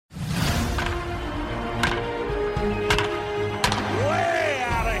Way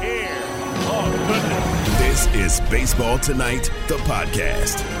out of here. Oh, goodness. This is Baseball Tonight, the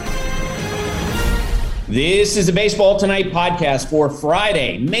podcast. This is the Baseball Tonight podcast for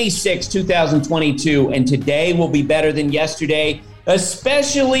Friday, May 6, 2022, and today will be better than yesterday,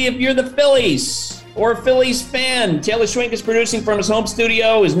 especially if you're the Phillies or a Phillies fan. Taylor Schwenk is producing from his home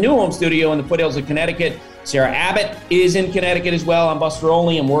studio, his new home studio in the foothills of Connecticut. Sarah Abbott is in Connecticut as well. I'm Buster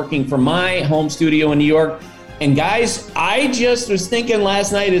Olney. I'm working from my home studio in New York. And guys, I just was thinking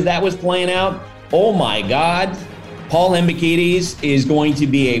last night as that was playing out, oh my God, Paul Hembekides is going to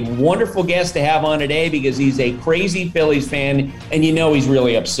be a wonderful guest to have on today because he's a crazy Phillies fan, and you know he's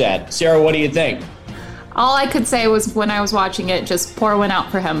really upset. Sarah, what do you think? All I could say was when I was watching it, just pour one out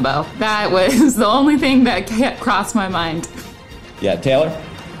for Hembo. That was the only thing that crossed my mind. Yeah, Taylor?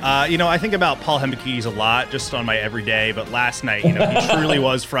 I think about Paul Hembekides a lot just on my everyday, but last night, he truly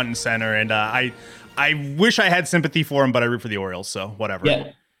was front and center, and I wish I had sympathy for him, but I root for the Orioles, so whatever.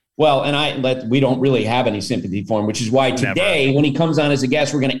 Yeah. Well, and we don't really have any sympathy for him, which is why today, when he comes on as a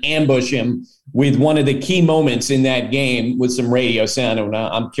guest, we're going to ambush him with one of the key moments in that game with some radio sound, and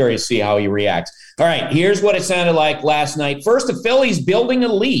I'm curious to see how he reacts. All right, here's what it sounded like last night. First, the Phillies building a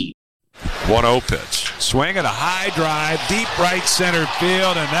lead. 1-0 pitch. Swing and a high drive, deep right center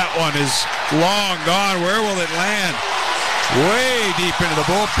field, and that one is long gone. Where will it land? Way deep into the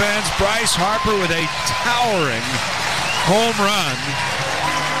bullpens. Bryce Harper with a towering home run.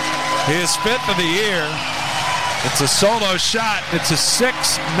 His fifth of the year. It's a solo shot. It's a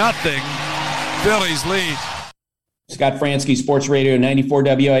 6-0 Phillies lead. Scott Fransky, Sports Radio 94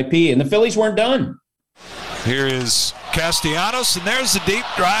 WIP, and the Phillies weren't done. Here is Castellanos, and there's a deep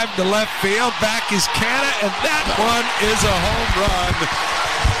drive to left field. Back is Canna, and that one is a home run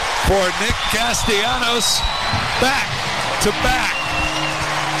for Nick Castellanos. Back to back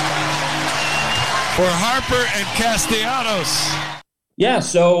for Harper and Castellanos. Yeah,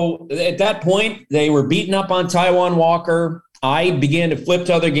 so at that point, they were beating up on Taijuan Walker. I began to flip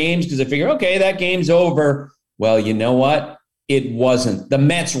to other games because I figured, okay, that game's over. Well, you know what? It wasn't. The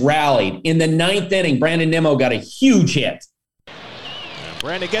Mets rallied. In the ninth inning, Brandon Nimmo got a huge hit.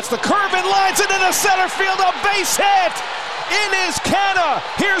 Brandon gets the curve and lines it into center field. A base hit. In is Canna.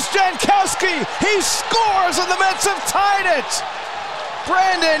 Here's Jankowski. He scores, and the Mets have tied it.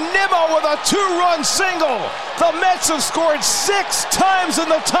 Brandon Nimmo with a 2-run single. The Mets have scored 6 times in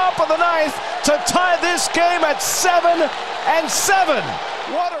the top of the ninth to tie this game at 7-7.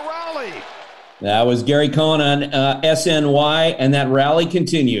 What a rally. That was Gary Cohen on SNY, and that rally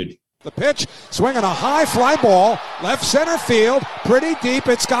continued. The pitch, swinging a high fly ball, left center field, pretty deep.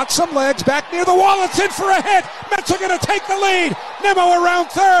 It's got some legs back near the wall. It's in for a hit. Mets are going to take the lead. Nimmo around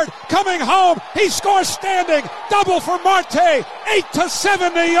third, coming home. He scores standing. Double for Marte.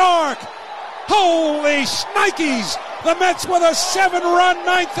 8-7 New York. Holy shnikes! The Mets with a 7-run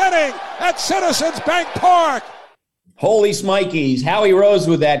ninth inning at Citizens Bank Park. Holy smikeys. Howie Rose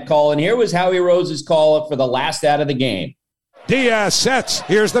with that call, and here was Howie Rose's call for the last out of the game. Diaz sets.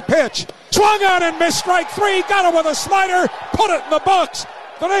 Here's the pitch. Swung on and missed strike 3. Got it with a slider. Put it in the books.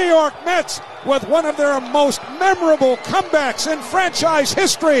 The New York Mets with one of their most memorable comebacks in franchise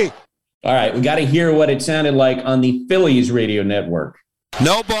history. All right, we got to hear what it sounded like on the Phillies radio network.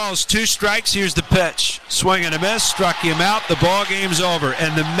 No balls, 2 strikes. Here's the pitch. Swing and a miss. Struck him out. The ball game's over.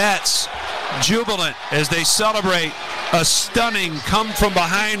 And the Mets jubilant as they celebrate a stunning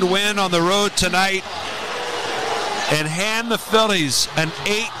come-from-behind win on the road tonight and hand the Phillies an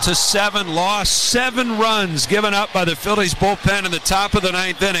 8-7 loss. 7 runs given up by the Phillies bullpen in the top of the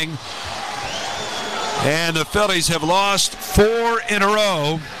ninth inning. And the Phillies have lost 4 in a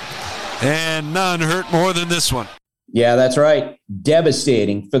row, and none hurt more than this one. Yeah, that's right.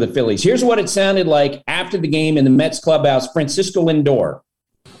 Devastating for the Phillies. Here's what it sounded like after the game in the Mets clubhouse. Francisco Lindor.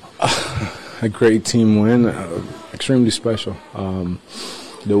 A great team win. Extremely special.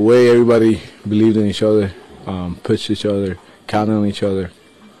 The way everybody believed in each other, pushed each other, counted on each other.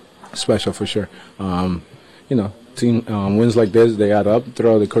 Special for sure. Team wins like this, they add up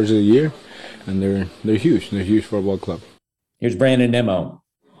throughout the course of the year, and they're huge. They're huge for a ball club. Here's Brandon Nimmo.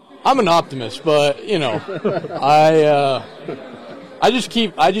 I'm an optimist, but I just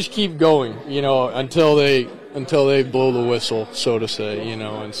keep going, until they blow the whistle, so to say,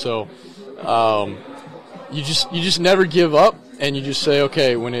 and so you just never give up, and you just say,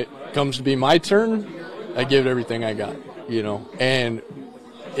 okay, when it comes to be my turn, I give it everything I got, and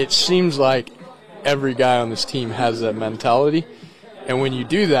it seems like every guy on this team has that mentality, and when you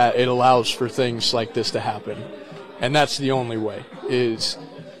do that, it allows for things like this to happen, and that's the only way. It's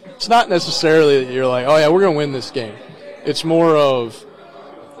not necessarily that you're like, oh yeah, we're going to win this game. It's more of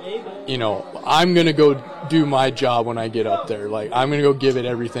I'm going to go do my job when I get up there. Like, I'm going to go give it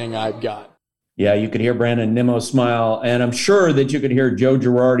everything I've got. Yeah, you could hear Brandon Nimmo smile, and I'm sure that you could hear Joe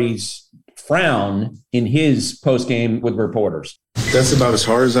Girardi's frown in his postgame with reporters. That's about as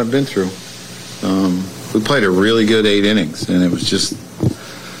hard as I've been through. We played a really good 8 innings, and it was just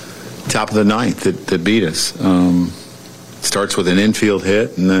top of the ninth that beat us. Starts with an infield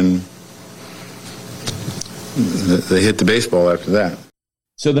hit, and then they hit the baseball after that.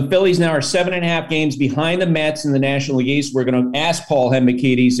 So the Phillies now are 7.5 games behind the Mets in the National League East. We're going to ask Paul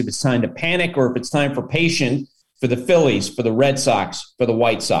Hembekides if it's time to panic or if it's time for patience for the Phillies, for the Red Sox, for the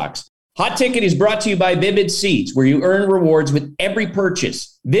White Sox. Hot Ticket is brought to you by Vivid Seats, where you earn rewards with every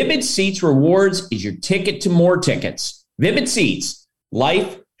purchase. Vivid Seats Rewards is your ticket to more tickets. Vivid Seats,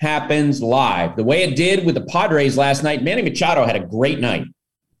 life happens live. The way it did with the Padres last night. Manny Machado had a great night.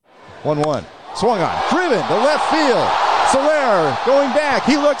 1-1. Swung on. Driven to left field. Soler going back.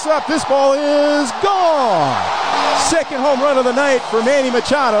 He looks up. This ball is gone. Second home run of the night for Manny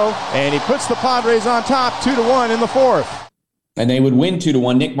Machado. And he puts the Padres on top 2-1 in the fourth. And they would win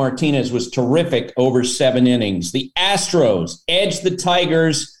 2-1. Nick Martinez was terrific over 7 innings. The Astros edged the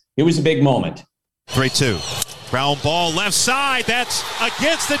Tigers. It was a big moment. 3-2. Ground ball left side. That's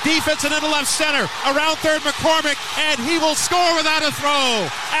against the defense and into left center. Around third, McCormick, and he will score without a throw.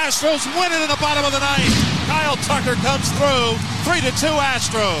 Astros win it in the bottom of the ninth. Kyle Tucker comes through. 3-2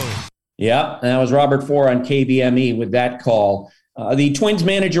 Astros. Yeah, that was Robert Ford on KBME with that call. The Twins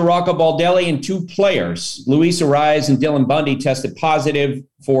manager, Rocco Baldelli, and 2 players, Luis Arraez and Dylan Bundy, tested positive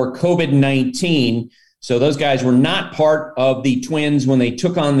for COVID-19. So those guys were not part of the Twins when they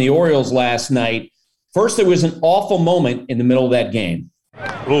took on the Orioles last night. First, there was an awful moment in the middle of that game.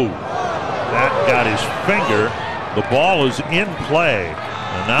 Ooh, that got his finger. The ball is in play.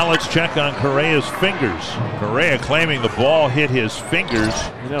 And now let's check on Correa's fingers. Correa claiming the ball hit his fingers.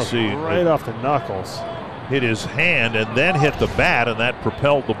 Right off the knuckles. Hit his hand and then hit the bat, and that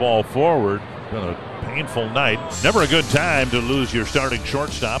propelled the ball forward. Been a painful night. Never a good time to lose your starting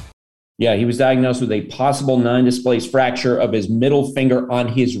shortstop. Yeah, he was diagnosed with a possible non-displaced fracture of his middle finger on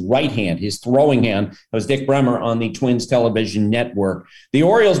his right hand, his throwing hand. That was Dick Bremer on the Twins television network. The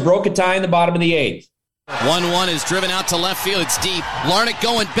Orioles broke a tie in the bottom of the 8th. 1-1 is driven out to left field. It's deep. Larnach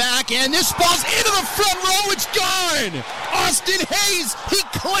going back, and this ball's into the front row. It's gone. Austin Hayes, he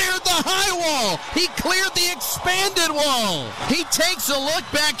cleared the high wall. He cleared the expanded wall. He takes a look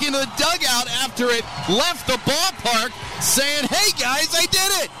back into the dugout after it left the ballpark, saying, hey, guys, I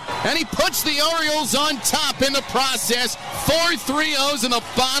did it. And he puts the Orioles on top in the process. 4 3-0s in the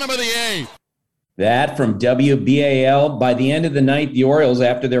bottom of the 8th. That from WBAL. By the end of the night, the Orioles,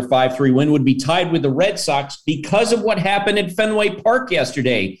 after their 5-3 win, would be tied with the Red Sox because of what happened at Fenway Park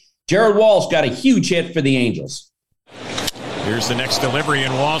yesterday. Jared Walsh got a huge hit for the Angels. Here's the next delivery,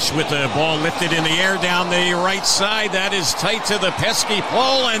 and Walsh with the ball lifted in the air down the right side. That is tight to the pesky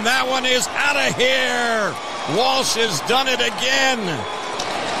pole, and that one is out of here. Walsh has done it again.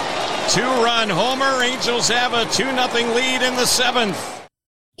 2-run homer. Angels have a 2-0 lead in the 7th.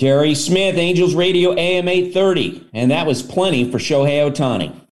 Jerry Smith, Angels Radio AM 830, and that was plenty for Shohei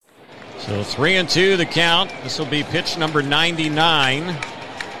Ohtani. So 3-2 the count. This will be pitch number 99.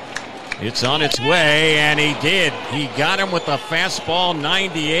 It's on its way, and he did. He got him with a fastball,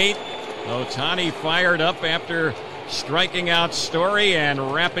 98. Ohtani fired up after striking out Story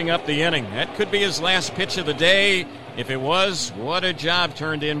and wrapping up the inning. That could be his last pitch of the day. If it was, what a job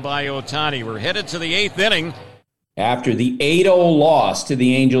turned in by Ohtani. We're headed to the 8th inning. After the 8-0 loss to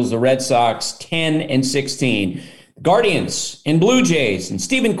the Angels, the Red Sox 10-16. Guardians and Blue Jays and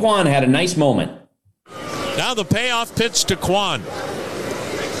Stephen Kwan had a nice moment. Now the payoff pitch to Kwan.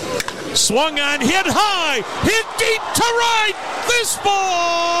 Swung on, hit high, hit deep to right. This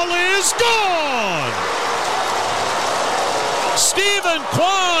ball is gone. Stephen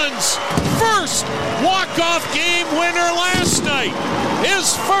Kwan's first walk-off game winner last night.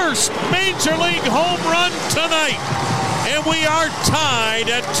 His first Major League home run tonight. And we are tied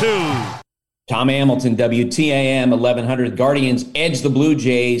at 2. Tom Hamilton, WTAM 1100. Guardians edge the Blue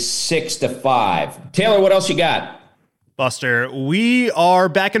Jays 6-5. Taylor, what else you got? Buster, we are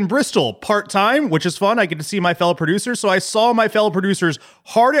back in Bristol part-time, which is fun. I get to see my fellow producers. So I saw my fellow producers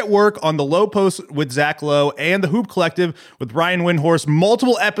hard at work on The Low Post with Zach Lowe and The Hoop Collective with Brian Windhorst.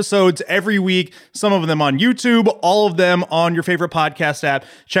 Multiple episodes every week, some of them on YouTube, all of them on your favorite podcast app.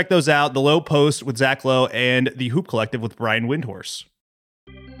 Check those out, The Low Post with Zach Lowe and The Hoop Collective with Brian Windhorst.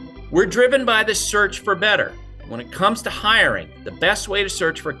 We're driven by the search for better. When it comes to hiring, the best way to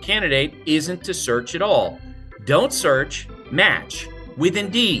search for a candidate isn't to search at all. Don't search, match with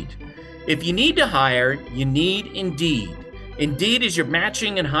Indeed. If you need to hire, you need Indeed. Indeed is your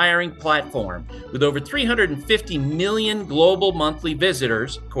matching and hiring platform with over 350 million global monthly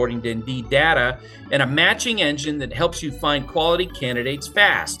visitors, according to Indeed data, and a matching engine that helps you find quality candidates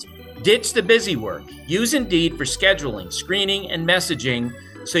fast. Ditch the busy work. Use Indeed for scheduling, screening, and messaging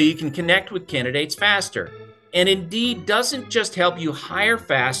so you can connect with candidates faster. And Indeed doesn't just help you hire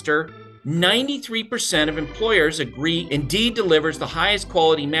faster. 93% of employers agree Indeed delivers the highest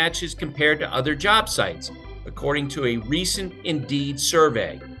quality matches compared to other job sites, according to a recent Indeed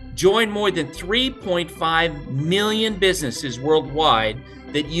survey. Join more than 3.5 million businesses worldwide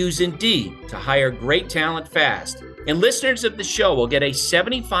that use Indeed to hire great talent fast. And listeners of the show will get a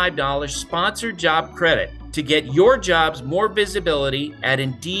 $75 sponsored job credit to get your jobs more visibility at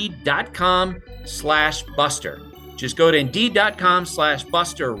Indeed.com/Buster. Just go to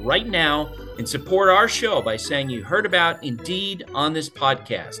Indeed.com/Buster right now and support our show by saying you heard about Indeed on this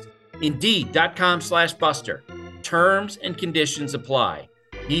podcast. Indeed.com/Buster. Terms and conditions apply.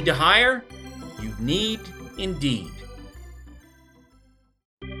 Need to hire? You need Indeed.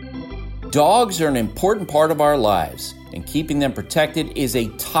 Dogs are an important part of our lives, and keeping them protected is a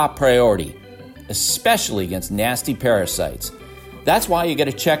top priority, especially against nasty parasites. That's why you got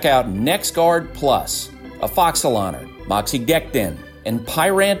to check out NexGard Plus, Afoxolaner, Moxidectin, and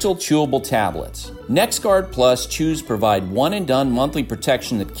Pyrantel chewable tablets. NexGard Plus chews provide one-and-done monthly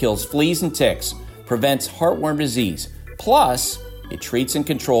protection that kills fleas and ticks, prevents heartworm disease. Plus, it treats and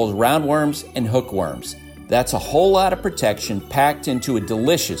controls roundworms and hookworms. That's a whole lot of protection packed into a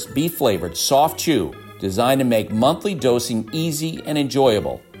delicious beef-flavored soft chew designed to make monthly dosing easy and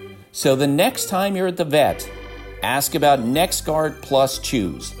enjoyable. So the next time you're at the vet, ask about NexGard Plus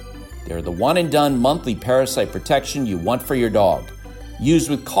chews. They're the one-and-done monthly parasite protection you want for your dog. Used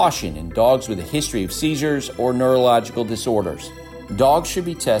with caution in dogs with a history of seizures or neurological disorders. Dogs should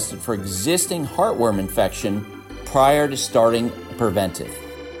be tested for existing heartworm infection prior to starting a preventive.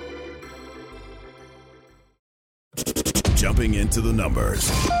 Jumping into the numbers.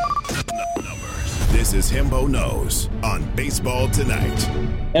 This is Hembo Knows on Baseball Tonight.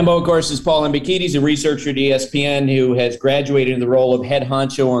 Hembo, of course, is Paul Hembekides. He's a researcher at ESPN who has graduated in the role of head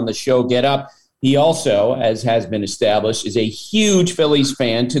honcho on the show Get Up. He also, as has been established, is a huge Phillies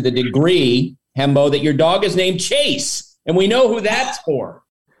fan to the degree, Hembo, that your dog is named Chase. And we know who that's for.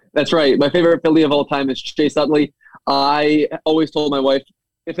 That's right. My favorite Philly of all time is Chase Utley. I always told my wife,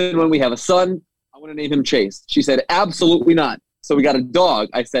 if and when we have a son, I want to name him Chase. She said, absolutely not. So we got a dog.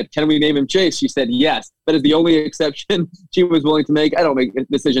 I said, can we name him Chase? She said, yes. That is the only exception she was willing to make. I don't make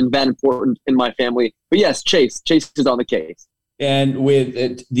decisions that important in my family. But yes, Chase. Chase is on the case. And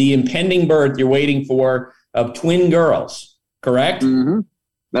with the impending birth you're waiting for of twin girls, correct? Mm-hmm.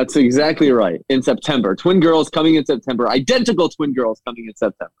 That's exactly right. In September. Twin girls coming in September. Identical twin girls coming in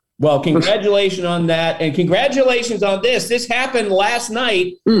September. Well, congratulations on that. And congratulations on this. This happened last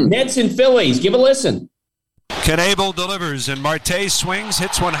night. Mets and Phillies. Give a listen. Knebel delivers, and Marte swings,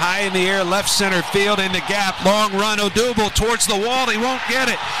 hits one high in the air, left center field in the gap. Long run, Odubel towards the wall. He won't get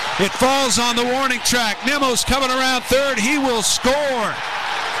it. It falls on the warning track. Nemo's coming around third. He will score.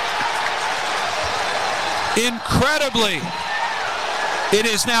 Incredibly, it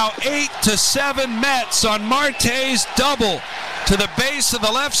is now 8-7 Mets on Marte's double to the base of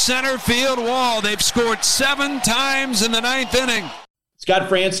the left center field wall. They've scored 7 times in the 9th inning. Scott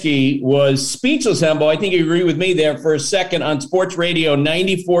Fransky was speechless, Hembo. I think you agree with me there for a second on Sports Radio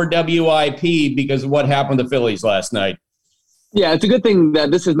 94 WIP because of what happened to the Phillies last night. Yeah, it's a good thing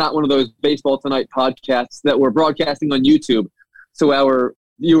that this is not one of those Baseball Tonight podcasts that we're broadcasting on YouTube, so our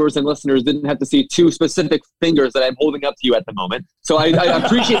viewers and listeners didn't have to see 2 specific fingers that I'm holding up to you at the moment. So I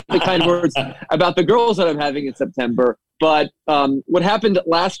appreciate the kind words about the girls that I'm having in September. But what happened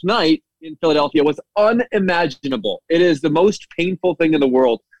last night in Philadelphia was unimaginable. It is the most painful thing in the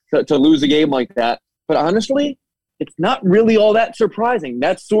world to lose a game like that. But honestly, it's not really all that surprising.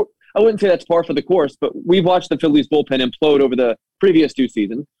 I wouldn't say that's par for the course, but we've watched the Phillies bullpen implode over the previous 2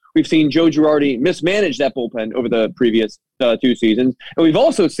 seasons. We've seen Joe Girardi mismanage that bullpen over the previous 2 seasons. And we've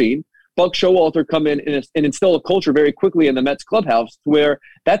also seen Buck Showalter come in and instill a culture very quickly in the Mets clubhouse to where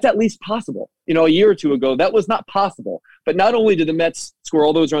that's at least possible. You know, a year or 2 ago, that was not possible. But not only did the Mets score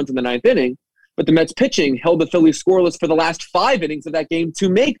all those runs in the 9th inning, but the Mets pitching held the Phillies scoreless for the last 5 innings of that game to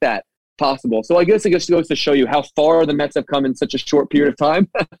make that possible. So I guess it just goes to show you how far the Mets have come in such a short period of time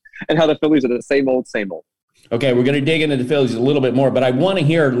and how the Phillies are the same old, same old. Okay, we're going to dig into the Phillies a little bit more, but I want to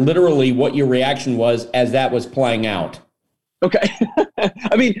hear literally what your reaction was as that was playing out. Okay.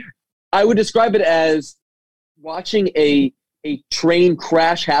 I mean, I would describe it as watching a train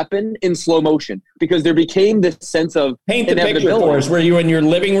crash happen in slow motion because there became this sense of paint the picture for us. Were you in your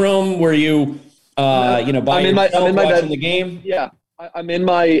living room? Were you By yourself watching the game? Yeah, I'm in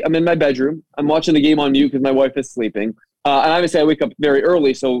my bedroom. I'm watching the game on mute because my wife is sleeping. And obviously I wake up very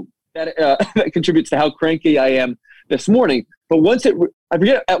early, so that contributes to how cranky I am this morning. But I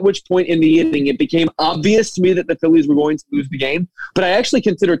forget at which point in the inning it became obvious to me that the Phillies were going to lose the game, but I actually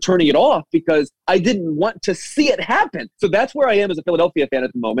considered turning it off because I didn't want to see it happen. So that's where I am as a Philadelphia fan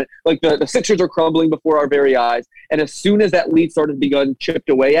at the moment. Like the Sixers are crumbling before our very eyes, and as soon as that lead started to be chipped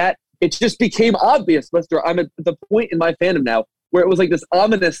away at, it just became obvious, Buster. I'm at the point in my fandom now where it was like this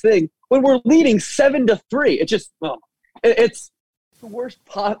ominous thing when we're leading 7-3. It just, it's the worst.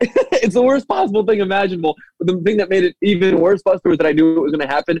 It's the worst possible thing imaginable. But the thing that made it even worse, Buster, was that I knew it was going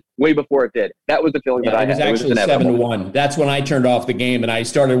to happen way before it did. That was the feeling that I had. It was actually 7-1. That's when I turned off the game and I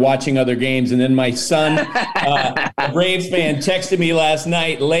started watching other games. And then my son, a Braves fan, texted me last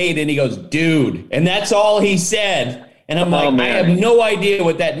night late, and he goes, "Dude," and that's all he said. And I'm like, I have no idea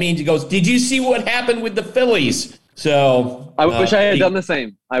what that means. He goes, "Did you see what happened with the Phillies?" So I wish I had done the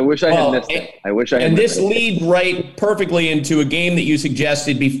same. I wish I had missed it. I wish I had. And this lead right perfectly into a game that you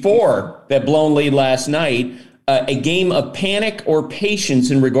suggested before that blown lead last night, a game of panic or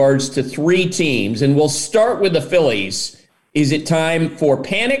patience in regards to three teams. And we'll start with the Phillies. Is it time for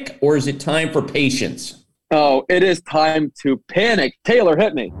panic or is it time for patience? Oh, it is time to panic. Taylor,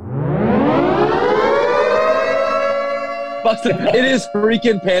 hit me. Busted. It is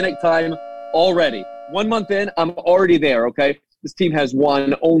freaking panic time already. 1 month in, I'm already there, okay? This team has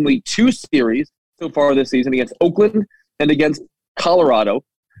won only 2 series so far this season against Oakland and against Colorado.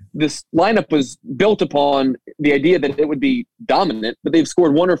 This lineup was built upon the idea that it would be dominant, but they've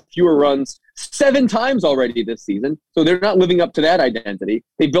scored 1 or fewer runs 7 times already this season, so they're not living up to that identity.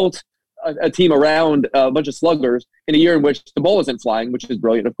 They built a team around a bunch of sluggers in a year in which the ball isn't flying, which is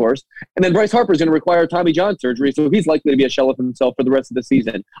brilliant, of course. And then Bryce Harper is going to require Tommy John surgery, so he's likely to be a shell of himself for the rest of the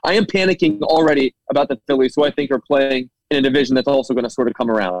season. I am panicking already about the Phillies, who I think are playing in a division that's also going to sort of come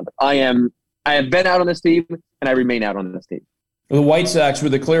around. I have been out on this team, and I remain out on this team. The White Sox were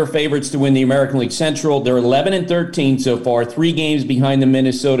the clear favorites to win the American League Central. They're 11-13 so far, 3 games behind the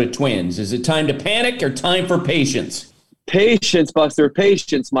Minnesota Twins. Is it time to panic or time for patience? Patience, Buster.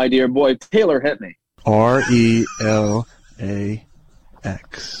 Patience, my dear boy. Taylor, hit me. RELAX.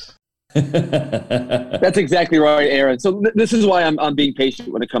 That's exactly right, Aaron. So this is why I'm being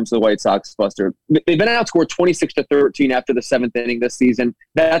patient when it comes to the White Sox, Buster. They've been outscored 26-13 after the 7th inning this season.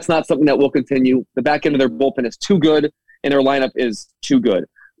 That's not something that will continue. The back end of their bullpen is too good, and their lineup is too good.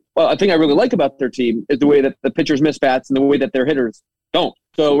 Well, a thing I really like about their team is the way that the pitchers miss bats and the way that their hitters don't.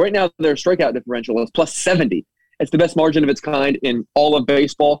 So right now their strikeout differential is plus 70. It's the best margin of its kind in all of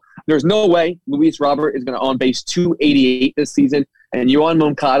baseball. There's no way Luis Robert is going to on-base 288 this season, and Yoan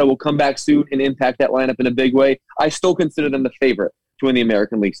Moncada will come back soon and impact that lineup in a big way. I still consider them the favorite to win the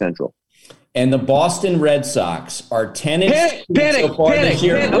American League Central. And the Boston Red Sox are 10-6 so far this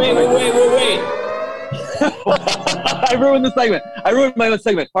year. Wait. I ruined the segment. I ruined my own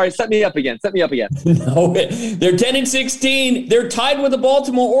segment. All right, set me up again. No, they're 10-16. They're tied with the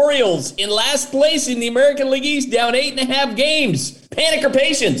Baltimore Orioles in last place in the American League East, down 8.5 games. Panic or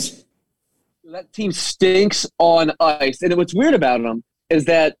patience? That team stinks on ice. And what's weird about them is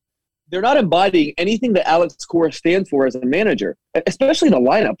that they're not embodying anything that Alex Cora stands for as a manager, especially the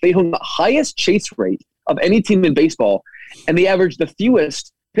lineup. They own the highest chase rate of any team in baseball, and they average the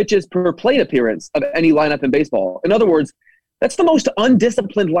fewest pitches per plate appearance of any lineup in baseball. In other words, that's the most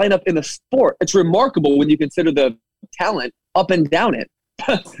undisciplined lineup in the sport. It's remarkable when you consider the talent up and down it.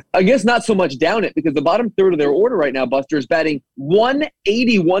 I guess not so much down it, because the bottom third of their order right now, Buster, is batting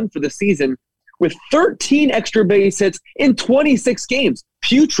 181 for the season with 13 extra base hits in 26 games.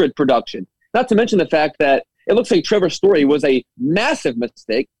 Putrid production. Not to mention the fact that it looks like Trevor Story was a massive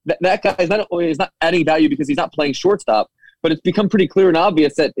mistake. That guy is not only not adding value because he's not playing shortstop, but it's become pretty clear and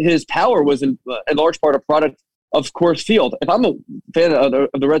obvious that his power was in large part a product of Coors Field. If I'm a fan of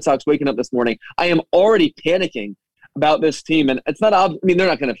the Red Sox waking up this morning, I am already panicking about this team. And it's not obvious. I mean, they're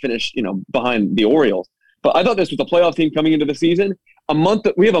not going to finish, behind the Orioles. But I thought this was a playoff team coming into the season.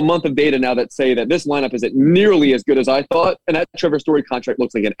 We have a month of data now that say that this lineup isn't nearly as good as I thought. And that Trevor Story contract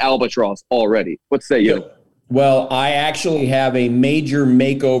looks like an albatross already. What say you? Well, I actually have a major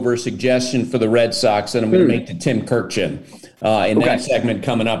makeover suggestion for the Red Sox that I'm going to make to Tim Kirkchin in that segment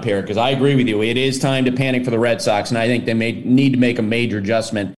coming up here, because I agree with you. It is time to panic for the Red Sox, and I think they need to make a major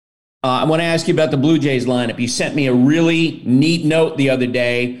adjustment. I want to ask you about the Blue Jays lineup. You sent me a really neat note the other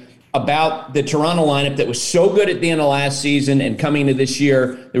day about the Toronto lineup that was so good at the end of last season, and coming into this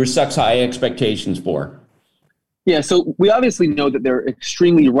year, there were such high expectations for. Yeah, so we obviously know that they're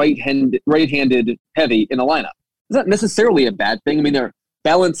extremely right-handed heavy in the lineup. It's not necessarily a bad thing. I mean, their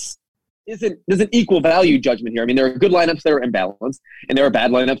balance doesn't equal value judgment here. I mean, there are good lineups that are imbalanced, and there are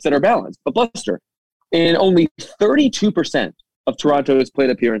bad lineups that are balanced. But Buster, in only 32% of Toronto's plate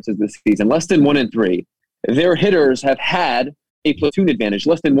appearances this season, less than 1 in 3, their hitters have had a platoon advantage,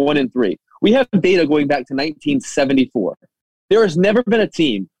 less than 1 in 3. We have data going back to 1974. There has never been a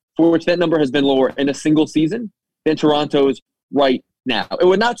team for which that number has been lower in a single season than Toronto's right now. It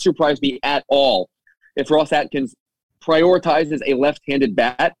would not surprise me at all if Ross Atkins prioritizes a left-handed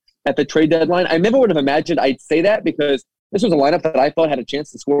bat at the trade deadline. I never would have imagined I'd say that, because this was a lineup that I thought had a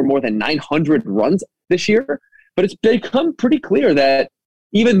chance to score more than 900 runs this year. But it's become pretty clear that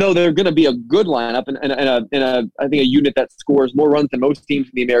even though they're going to be a good lineup and I think a unit that scores more runs than most teams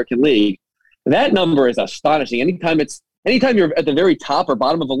in the American League, that number is astonishing. Anytime you're at the very top or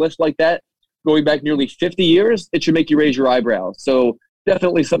bottom of a list like that, going back nearly 50 years, it should make you raise your eyebrows. So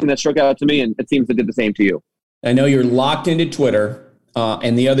definitely something that struck out to me, and it seems it did the same to you. I know you're locked into Twitter.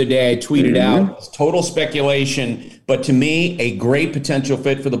 And the other day I tweeted out, total speculation, but to me, a great potential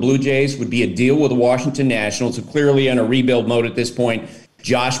fit for the Blue Jays would be a deal with the Washington Nationals, who clearly in a rebuild mode at this point.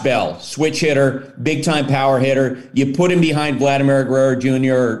 Josh Bell, switch hitter, big-time power hitter. You put him behind Vladimir Guerrero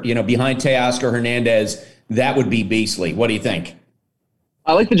Jr. or, behind Teoscar Hernandez. That would be beastly. What do you think?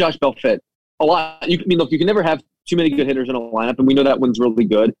 I like the Josh Bell fit a lot. You can never have too many good hitters in a lineup, and we know that one's really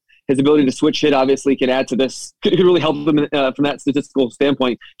good. His ability to switch hit obviously can add to this, could really help them from that statistical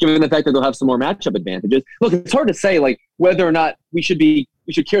standpoint, given the fact that they'll have some more matchup advantages. Look, it's hard to say whether or not we should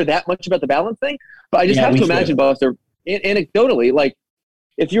care that much about the balance thing, but I just have to imagine, Buster, anecdotally,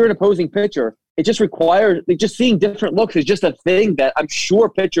 if you're an opposing pitcher, it just requires just seeing different looks is just a thing that I'm sure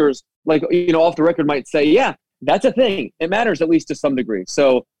pitchers off the record might say, yeah, that's a thing. It matters at least to some degree.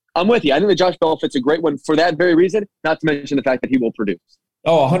 So I'm with you. I think the Josh Bell fit's a great one for that very reason, not to mention the fact that he will produce.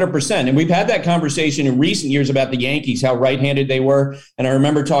 Oh, 100%. And we've had that conversation in recent years about the Yankees, how right-handed they were. And I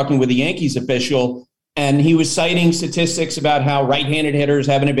remember talking with the Yankees official, and he was citing statistics about how right-handed hitters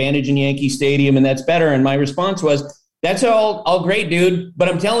have an advantage in Yankee Stadium, and that's better. And my response was, that's all great, dude. But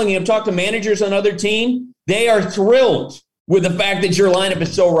I'm telling you, I've talked to managers on other teams. They are thrilled with the fact that your lineup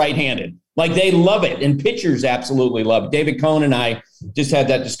is so right-handed. They love it. And pitchers absolutely love it. David Cohn and I just had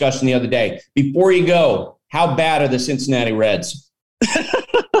that discussion the other day. Before you go, how bad are the Cincinnati Reds?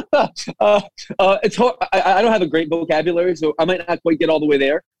 It's hard. I don't have a great vocabulary, so I might not quite get all the way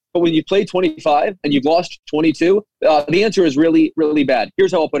there. But when you play 25 and you've lost 22, the answer is really, really bad.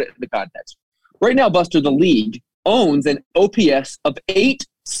 Here's how I'll put it in the context. Right now, Buster, the league owns an OPS of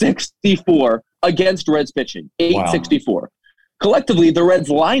 864 against Reds pitching. 864. Wow. Collectively, the Reds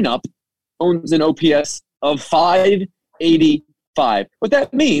lineup owns an OPS of 585. What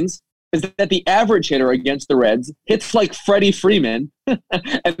that means is that the average hitter against the Reds hits like Freddie Freeman,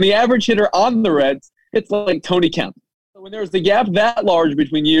 and the average hitter on the Reds hits like Tony Kemp. So when there's the gap that large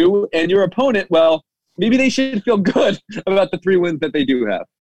between you and your opponent, well, maybe they should feel good about the 3 wins that they do have.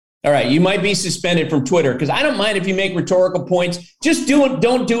 All right, you might be suspended from Twitter, because I don't mind if you make rhetorical points. Just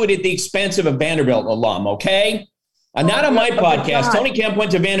don't do it at the expense of a Vanderbilt alum, okay? Not on my podcast. Tony Kemp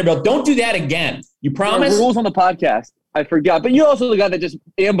went to Vanderbilt. Don't do that again. You promise? Rules on the podcast. I forgot. But you're also the guy that just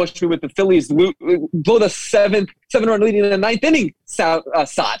ambushed me with the Phillies blow the 7-run lead in the 9th inning So I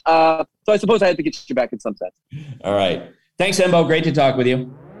suppose I had to get you back in some sense. All right. Thanks, Hembo. Great to talk with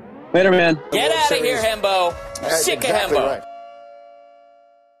you. Later, man. Get out of here, Hembo. Sick exactly of Hembo. Right.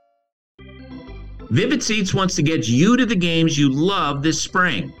 Vivid Seats wants to get you to the games you love this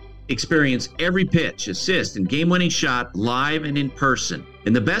spring. Experience every pitch, assist, and game-winning shot live and in person.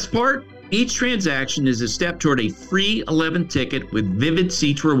 And the best part? Each transaction is a step toward a free 11th ticket with Vivid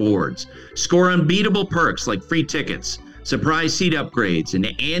Seats rewards. Score unbeatable perks like free tickets, surprise seat upgrades, and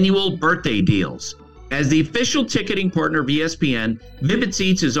annual birthday deals. As the official ticketing partner of ESPN, Vivid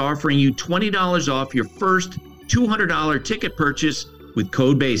Seats is offering you $20 off your first $200 ticket purchase with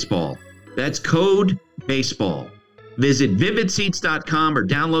code BASEBALL. That's code BASEBALL. Visit vividseats.com or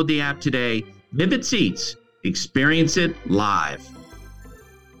download the app today. Vivid Seats. Experience it live.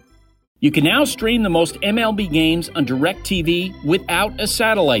 You can now stream the most MLB games on DirecTV without a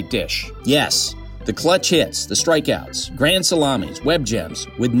satellite dish. Yes, the clutch hits, the strikeouts, grand salamis, web gems,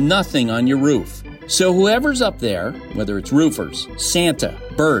 with nothing on your roof. So whoever's up there, whether it's roofers, Santa,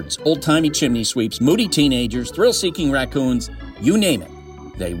 birds, old-timey chimney sweeps, moody teenagers, thrill-seeking raccoons, you name it,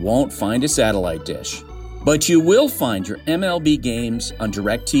 they won't find a satellite dish. But you will find your MLB games on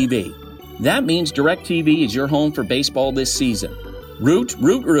DirecTV. That means DirecTV is your home for baseball this season. Root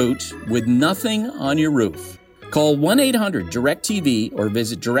with nothing on your roof. Call 1-800-DIRECTV or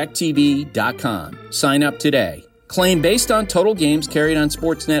visit directtv.com. Sign up today. Claim based on total games carried on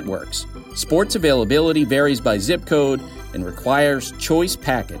sports networks. Sports availability varies by zip code and requires choice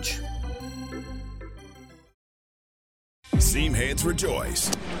package. Seam heads rejoice.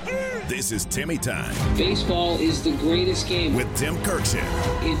 This is Timmy Time. Baseball is the greatest game. With Tim Kirkshin.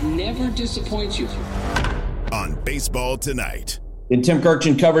 It never disappoints you. On Baseball Tonight. And Tim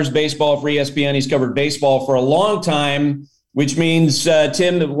Kirkshin covers baseball for ESPN. He's covered baseball for a long time, which means,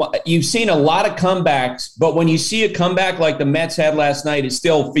 Tim, you've seen a lot of comebacks, but when you see a comeback like the Mets had last night, it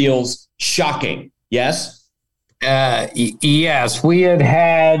still feels shocking. Yes? Yes, we had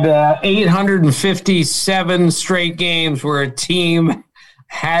 857 straight games where a team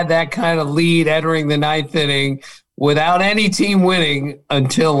had that kind of lead entering the ninth inning without any team winning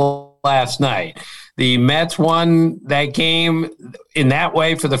until last night. The Mets won that game in that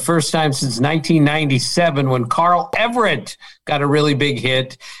way for the first time since 1997 when Carl Everett got a really big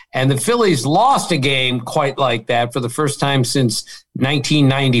hit, and the Phillies lost a game quite like that for the first time since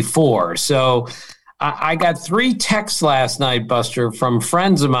 1994. So I got 3 texts last night, Buster, from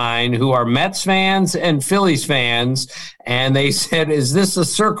friends of mine who are Mets fans and Phillies fans, and they said, is this a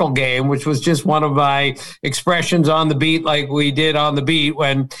circle game, which was just one of my expressions on the beat like we did on the beat.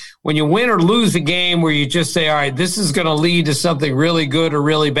 When you win or lose a game where you just say, all right, this is going to lead to something really good or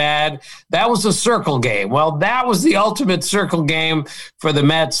really bad, that was a circle game. Well, that was the ultimate circle game for the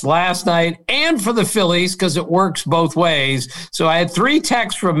Mets last night and for the Phillies because it works both ways. So I had 3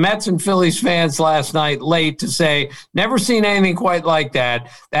 texts from Mets and Phillies fans last night late to say, never seen anything quite like that.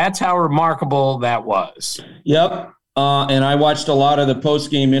 That's how remarkable that was. Yep. And I watched a lot of the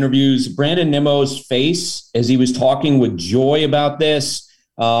post-game interviews. Brandon Nimmo's face as he was talking with joy about this.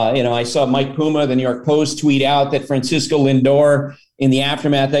 I saw Mike Puma, the New York Post, tweet out that Francisco Lindor, in the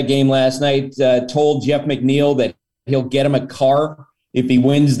aftermath of that game last night, told Jeff McNeil that he'll get him a car if he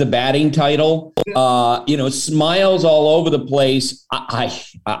wins the batting title. Smiles all over the place.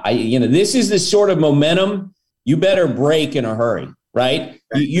 This is the sort of momentum you better break in a hurry, right?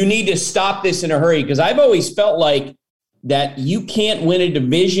 You need to stop this in a hurry because I've always felt like that you can't win a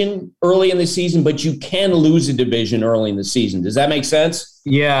division early in the season, but you can lose a division early in the season. Does that make sense?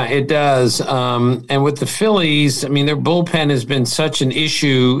 Yeah, it does. And with the Phillies, I mean, their bullpen has been such an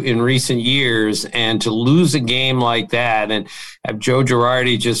issue in recent years, and to lose a game like that and have Joe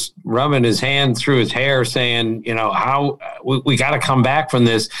Girardi just rubbing his hand through his hair saying, how we got to come back from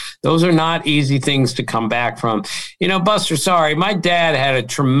this. Those are not easy things to come back from. Buster, sorry, my dad had a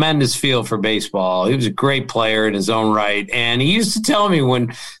tremendous feel for baseball. He was a great player in his own right. And he used to tell me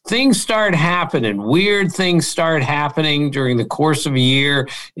when things start happening, weird things start happening during the course of a year,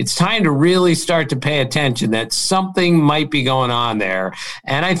 it's time to really start to pay attention that something might be going on there.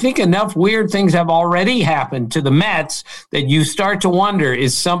 And I think enough weird things have already happened to the Mets that you start to wonder,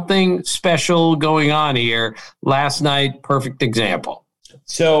 is something special going on here? Last night, perfect example.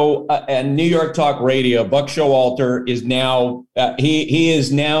 So at New York Talk Radio, Buck Showalter is now he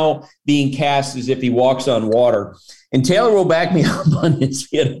is now being cast as if he walks on water. And Taylor will back me up on this.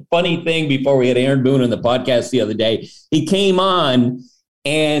 He had a funny thing before we had Aaron Boone on the podcast the other day. He came on,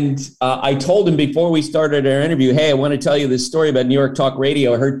 and I told him before we started our interview, hey, I want to tell you this story about New York Talk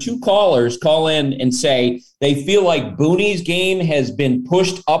Radio. I heard 2 callers call in and say they feel like Boone's game has been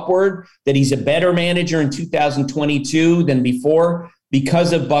pushed upward, that he's a better manager in 2022 than before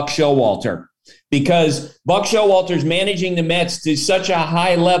because of Buck Showalter. Because Buck Showalter's managing the Mets to such a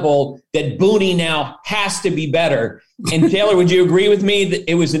high level that Boone now has to be better. And Taylor, would you agree with me that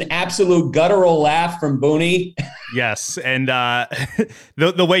it was an absolute guttural laugh from Boone? Yes, and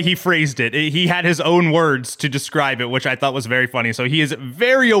the way he phrased it, he had his own words to describe it, which I thought was very funny. So he is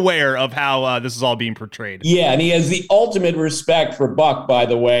very aware of how this is all being portrayed. Yeah, and he has the ultimate respect for Buck, by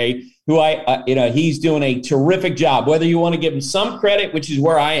the way, who he's doing a terrific job. Whether you want to give him some credit, which is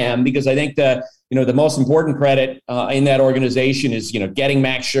where I am, because I think the most important credit in that organization is getting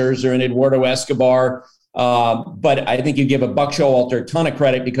Max Scherzer and Eduardo Escobar. But I think you give a Buck Showalter a ton of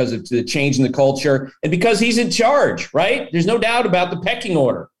credit because of the change in the culture and because he's in charge, right? There's no doubt about the pecking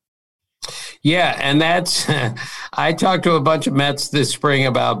order. Yeah, and that's I talked to a bunch of Mets this spring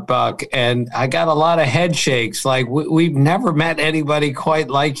about Buck, and I got a lot of head shakes. Like, we've never met anybody quite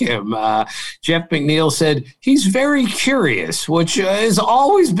like him. Jeff McNeil said he's very curious, which has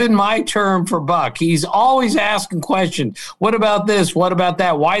always been my term for Buck. He's always asking questions. What about this? What about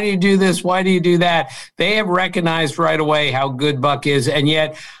that? Why do you do this? Why do you do that? They have recognized right away how good Buck is, and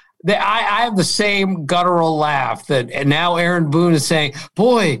yet I have the same guttural laugh and now Aaron Boone is saying,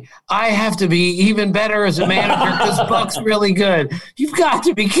 boy, I have to be even better as a manager because Buck's really good. You've got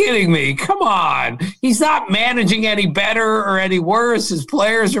to be kidding me. Come on. He's not managing any better or any worse. His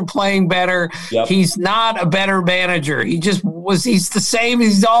players are playing better. Yep. He's not a better manager. He just he's the same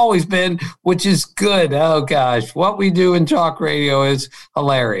he's always been, which is good. Oh, gosh. What we do in talk radio is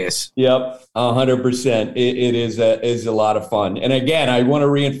hilarious. Yep, 100%. It is a lot of fun. And again, I want to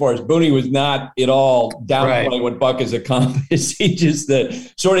reinforce, Booney was not at all downplaying what Buck has accomplished. He just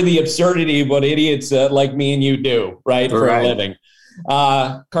sort of the absurdity of what idiots like me and you do, right, for a living.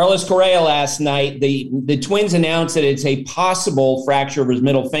 Carlos Correa last night, the Twins announced that it's a possible fracture of his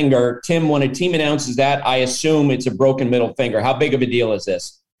middle finger. Tim, when a team announces that, I assume it's a broken middle finger. How big of a deal is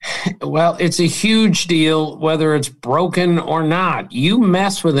this? Well, it's a huge deal, whether it's broken or not. You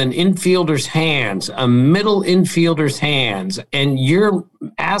mess with an infielder's hands, a middle infielder's hands, and you're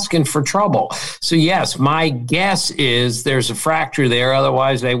asking for trouble. So, yes, my guess is there's a fracture there.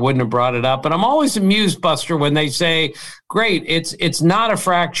 Otherwise, they wouldn't have brought it up. But I'm always amused, Buster, when they say, great, it's not a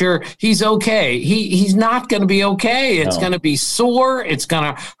fracture. He's okay. He's not going to be okay. It's going to be sore. It's going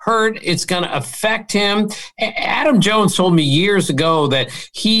to hurt. It's going to affect him. Adam Jones told me years ago that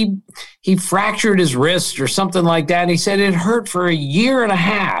he fractured his wrist or something like that. And he said it hurt for a year and a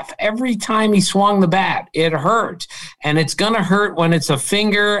half. Every time he swung the bat, it hurt. And it's going to hurt when it's a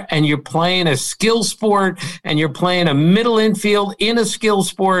finger and you're playing a skill sport and you're playing a middle infield in a skill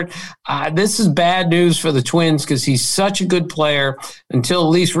sport. This is bad news for the Twins because he's such a good player. Until at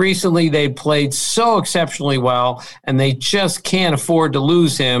least recently, they played so exceptionally well, and they just can't afford to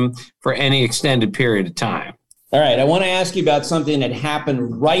lose him for any extended period of time. All right, I want to ask you about something that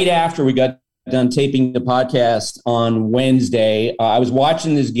happened right after we got done taping the podcast on Wednesday. I was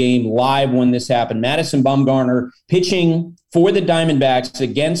watching this game live when this happened. Madison Bumgarner pitching for the Diamondbacks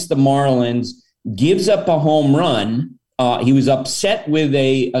against the Marlins, gives up a home run. He was upset with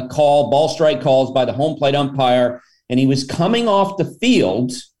a call, ball strike calls by the home plate umpire, and he was coming off the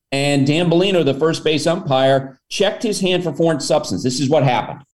field, and Dan Bellino, the first base umpire, checked his hand for foreign substance. This is what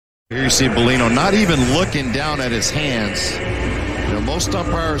happened. Here you see Bellino not even looking down at his hands. You know, most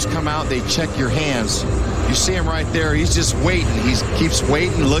umpires come out, they check your hands. You see him right there. He's just waiting. He keeps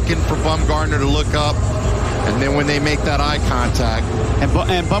waiting, looking for Bumgarner to look up. And then when they make that eye contact. And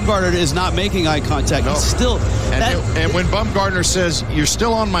Bumgarner is not making eye contact. No. He's still. And when Bumgarner says, you're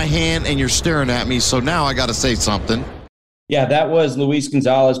still on my hand and you're staring at me, so now I got to say something. Yeah, that was Luis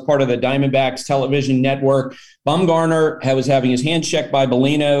Gonzalez, part of the Diamondbacks television network. Bumgarner was having his hand checked by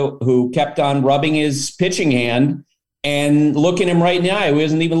Bellino, who kept on rubbing his pitching hand and looking him right in the eye. He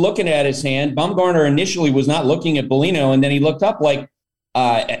wasn't even looking at his hand. Bumgarner initially was not looking at Bellino, and then he looked up like,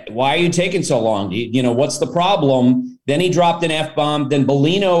 why are you taking so long? You know, what's the problem? Then he dropped an F-bomb. Then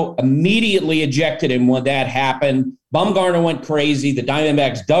Bellino immediately ejected him when that happened. Bumgarner went crazy. The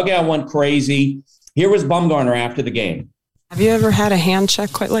Diamondbacks dugout went crazy. Here was Bumgarner after the game. Have you ever had a hand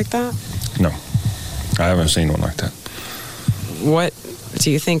check quite like that? No, I haven't seen one like that. What do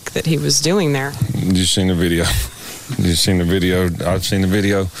you think that he was doing there? You seen the video. You seen the video. I've seen the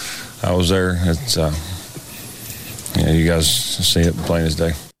video. I was there. It's, yeah, you guys see it plain as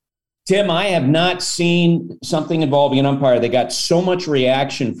day. Tim, I have not seen something involving an umpire that got so much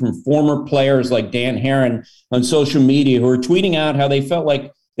reaction from former players like Dan Herron on social media who are tweeting out how they felt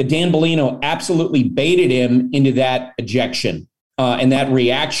like that Dan Bellino absolutely baited him into that ejection and that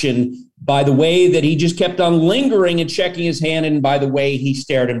reaction by the way that he just kept on lingering and checking his hand and by the way he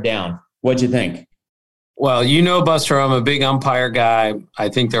stared him down. What'd you think? Well, you know, Buster, I'm a big umpire guy. I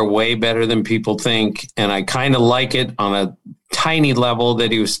think they're way better than people think. And I kind of like it on a tiny level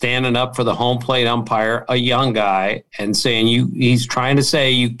that he was standing up for the home plate umpire, a young guy, and saying he's trying to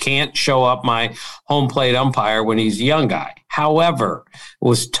say you can't show up my home plate umpire when he's a young guy. However, it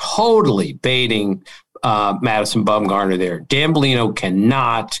was totally baiting Madison Bumgarner there. Dan Bellino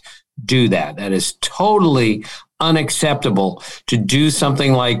cannot do that. That is totally unacceptable to do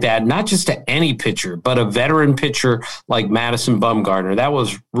something like that, not just to any pitcher, but a veteran pitcher like Madison Bumgarner. That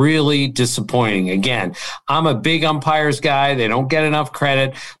was really disappointing. Again, I'm a big umpires guy. They don't get enough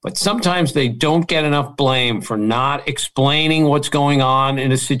credit, but sometimes they don't get enough blame for not explaining what's going on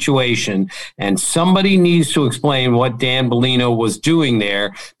in a situation. And somebody needs to explain what Dan Bellino was doing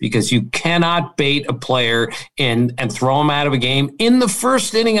there, because you cannot bait a player in and throw him out of a game in the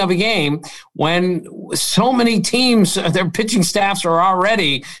first inning of a game when so many teams, their pitching staffs are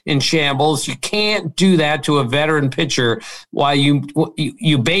already in shambles. You can't do that to a veteran pitcher while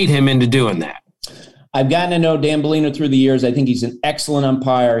you bait him into doing that. I've gotten to know Dan Bellino through the years. I think he's an excellent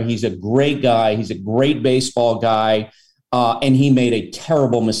umpire. He's a great guy. He's a great baseball guy. And he made a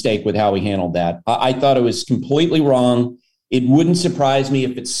terrible mistake with how he handled that. I thought it was completely wrong. It wouldn't surprise me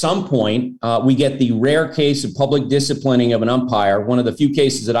if at some point we get the rare case of public disciplining of an umpire. One of the few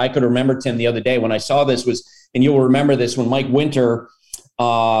cases that I could remember, Tim, the other day when I saw this was, and you'll remember this, when Mike Winter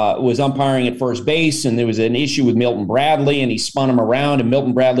was umpiring at first base, and there was an issue with Milton Bradley, and he spun him around, and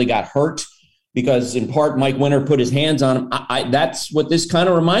Milton Bradley got hurt because, in part, Mike Winter put his hands on him. That's what this kind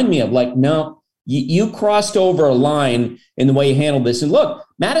of reminded me of. Like, no, you crossed over a line in the way you handled this. And look,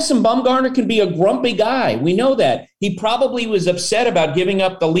 Madison Bumgarner can be a grumpy guy. We know that. He probably was upset about giving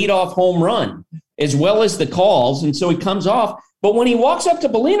up the leadoff home run as well as the calls, and so he comes off. But when he walks up to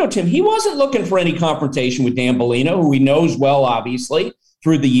Bellino, Tim, he wasn't looking for any confrontation with Dan Bellino, who he knows well, obviously,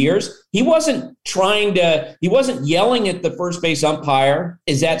 through the years. He wasn't yelling at the first base umpire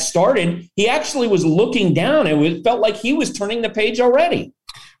as that started. He actually was looking down, and it felt like he was turning the page already.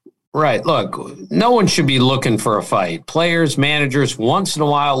 Right. Look, no one should be looking for a fight. Players, managers, once in a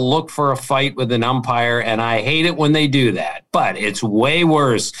while look for a fight with an umpire, and I hate it when they do that. But it's way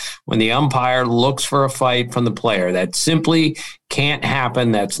worse when the umpire looks for a fight from the player. That simply can't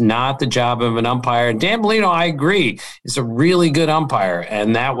happen. That's not the job of an umpire. And Dan Bellino, I agree, is a really good umpire,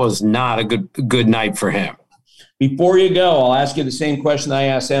 and that was not a good night for him. Before you go, I'll ask you the same question I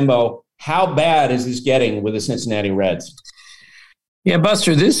asked Embo. How bad is this getting with the Cincinnati Reds? Yeah,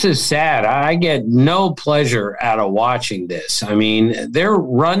 Buster, this is sad. I get no pleasure out of watching this. I mean, their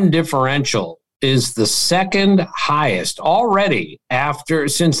run differential is the second highest already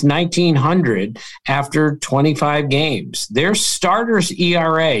since 1900 after 25 games. Their starters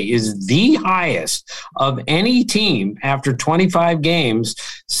ERA is the highest of any team after 25 games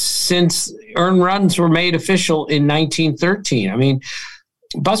since earned runs were made official in 1913. I mean,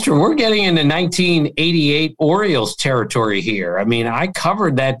 Buster, we're getting into 1988 Orioles territory here. I mean, I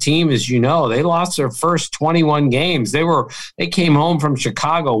covered that team, as you know. They lost their first 21 games. They came home from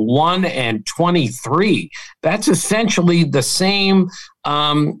Chicago 1-23. That's essentially the same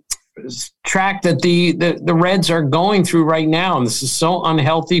track that the Reds are going through right now. And this is so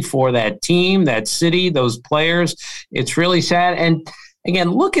unhealthy for that team, that city, those players. It's really sad. And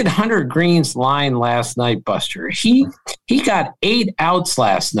again, look at Hunter Green's line last night, Buster. He got 8 outs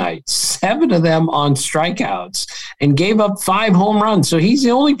last night, 7 of them on strikeouts, and gave up 5 home runs. So he's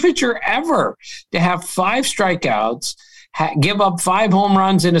the only pitcher ever to have 5 strikeouts, give up 5 home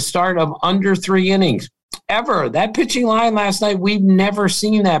runs in a start of under 3 innings. Ever. That pitching line last night, we've never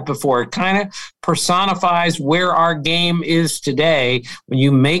seen that before. It kind of personifies where our game is today. When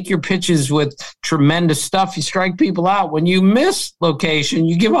you make your pitches with tremendous stuff, you strike people out. When you miss location,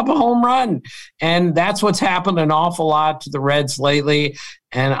 you give up a home run. And that's what's happened an awful lot to the Reds lately.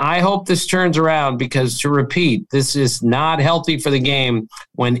 And I hope this turns around because, to repeat, this is not healthy for the game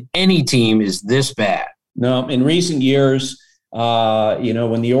when any team is this bad. No, in recent years,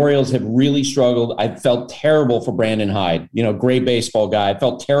 when the Orioles have really struggled, I felt terrible for Brandon Hyde, great baseball guy. I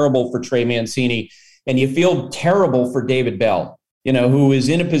felt terrible for Trey Mancini, and you feel terrible for David Bell, who is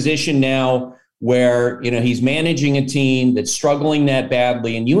in a position now where, he's managing a team that's struggling that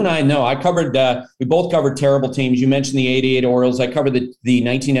badly. And you and I know, we both covered terrible teams. You mentioned the 88 Orioles. I covered the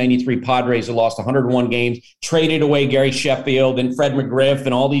 1993 Padres that lost 101 games, traded away Gary Sheffield and Fred McGriff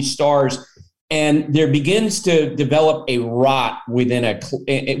and all these stars. And there begins to develop a rot within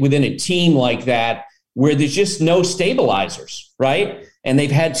a team like that where there's just no stabilizers, right? And they've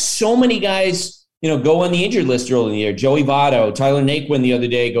had so many guys, go on the injured list early in the year. Joey Votto, Tyler Naquin the other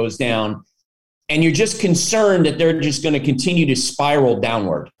day goes down. And you're just concerned that they're just going to continue to spiral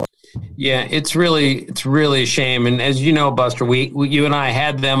downward. Yeah, it's really a shame. And as you know, Buster, you and I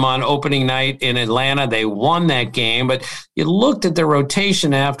had them on opening night in Atlanta. They won that game, but you looked at the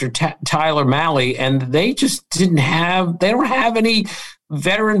rotation after Tyler Mahle, and they just don't have any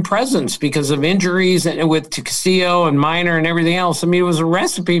veteran presence because of injuries and with Castillo and Minor and everything else. I mean, it was a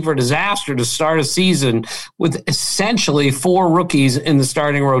recipe for disaster to start a season with essentially 4 rookies in the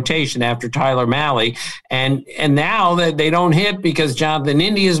starting rotation after Tyler Mahle. And now that they don't hit because Jonathan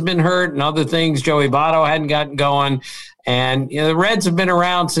India has been hurt and other things, Joey Votto hadn't gotten going. And the Reds have been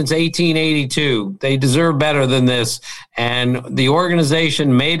around since 1882. They deserve better than this. And the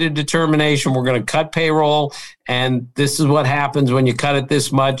organization made a determination, we're going to cut payroll. And this is what happens when you cut it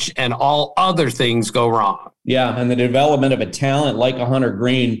this much and all other things go wrong. Yeah, and the development of a talent like a Hunter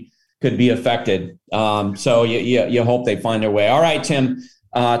Green could be affected. So you hope they find their way. All right, Tim,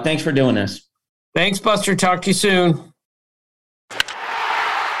 thanks for doing this. Thanks, Buster. Talk to you soon.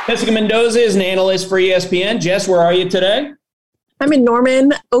 Jessica Mendoza is an analyst for ESPN. Jess, where are you today? I'm in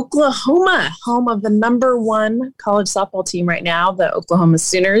Norman, Oklahoma, home of the #1 college softball team right now, the Oklahoma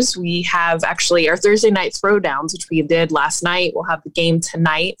Sooners. We have actually our Thursday night throwdowns, which we did last night. We'll have the game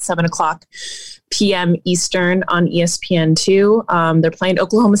tonight, 7:00 p.m. Eastern on ESPN2. They're playing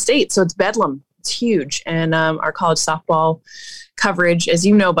Oklahoma State, so it's Bedlam It's huge. And our college softball coverage, as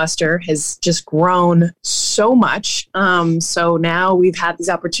you know, Buster, has just grown so much. So now we've had these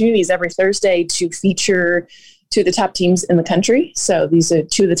opportunities every Thursday to feature two of the top teams in the country. So these are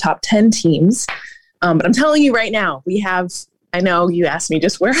two of the top 10 teams. But I'm telling you right now, we have, I know you asked me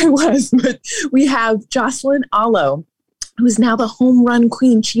just where I was, but we have Jocelyn Alo, who is now the home run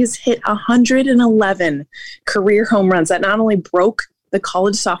queen. She has hit 111 career home runs. That not only broke the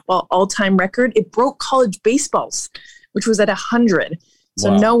college softball all-time record, it broke college baseball's, which was at 100.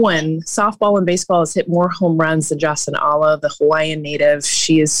 So no one, softball and baseball, has hit more home runs than Jocelyn Alo, the Hawaiian native.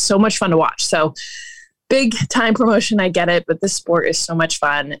 She is so much fun to watch. So big time promotion, I get it, but this sport is so much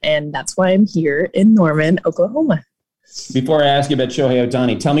fun, and that's why I'm here in Norman, Oklahoma. Before I ask you about Shohei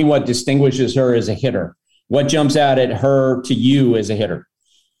Ohtani, tell me what distinguishes her as a hitter. What jumps out at her to you as a hitter?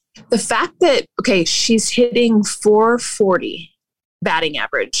 The fact that, she's hitting 440 batting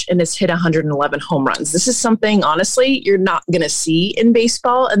average and has hit 111 home runs. This is something, honestly, you're not going to see in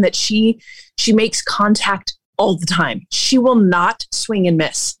baseball, and that she makes contact all the time. She will not swing and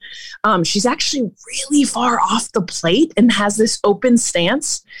miss. She's actually really far off the plate and has this open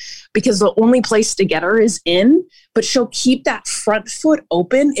stance because the only place to get her is in, but she'll keep that front foot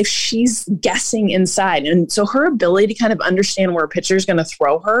open if she's guessing inside. And so her ability to kind of understand where a pitcher is going to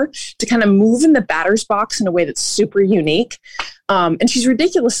throw her, to kind of move in the batter's box in a way that's super unique. And she's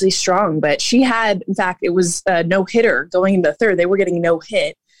ridiculously strong, but she had, in fact, it was a no-hitter going into the third. They were getting no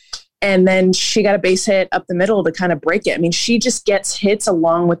hit. And then she got a base hit up the middle to kind of break it. I mean, she just gets hits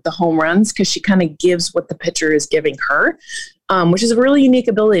along with the home runs because she kind of gives what the pitcher is giving her, which is a really unique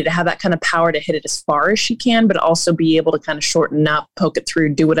ability to have that kind of power to hit it as far as she can, but also be able to kind of shorten up, poke it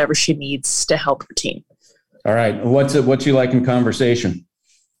through, do whatever she needs to help her team. All right. What's you like in conversation?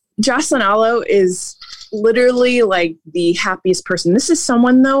 Jocelyn Alo is literally like the happiest person. This is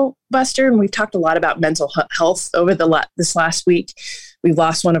someone, though, Buster, and we've talked a lot about mental health over this last week. We've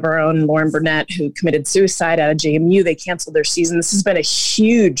lost one of our own, Lauren Burnett, who committed suicide out of JMU. They canceled their season. This has been a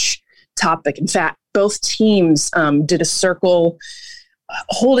huge topic. In fact, both teams did a circle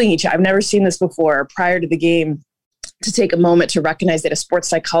holding each other. I've never seen this before, prior to the game, to take a moment to recognize that a sports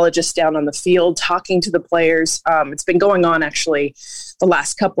psychologist down on the field talking to the players. It's been going on actually the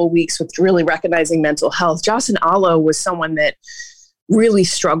last couple of weeks with really recognizing mental health. Jocelyn Alo was someone that really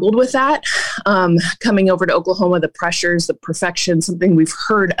struggled with that. Coming over to Oklahoma, the pressures, the perfection, something we've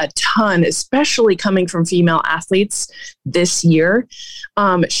heard a ton, especially coming from female athletes this year.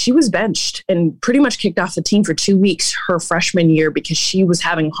 She was benched and pretty much kicked off the team for 2 weeks her freshman year because she was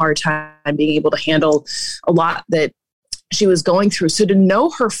having a hard time being able to handle a lot that she was going through. So to know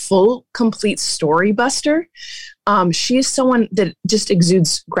her full, complete story, Buster, she is someone that just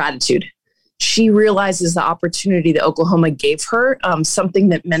exudes gratitude. She realizes the opportunity that Oklahoma gave her, something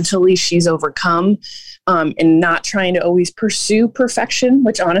that mentally she's overcome, and not trying to always pursue perfection,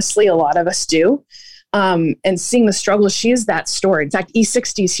 which honestly a lot of us do, and seeing the struggle. She is that story. In fact,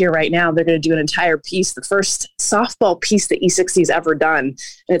 E60 is here right now. They're going to do an entire piece, the first softball piece that E60 has ever done,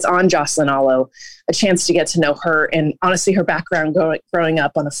 and it's on Jocelyn Alo, a chance to get to know her and honestly her background growing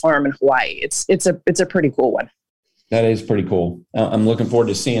up on a farm in Hawaii. It's a pretty cool one. That is pretty cool. I'm looking forward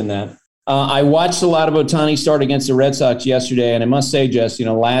to seeing that. I watched a lot of Ohtani start against the Red Sox yesterday, and I must say, Jess,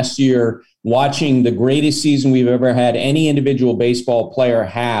 last year, watching the greatest season we've ever had any individual baseball player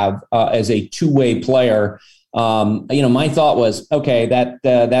have as a two-way player, my thought was, okay,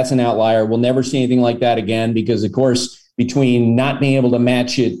 that's an outlier. We'll never see anything like that again because, of course, between not being able to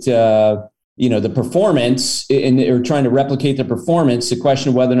match it, the performance or trying to replicate the performance, the question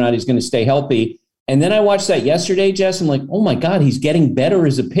of whether or not he's going to stay healthy. And then I watched that yesterday, Jess. I'm like, oh my God, he's getting better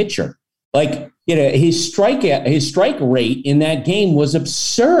as a pitcher. Like, his strike rate in that game was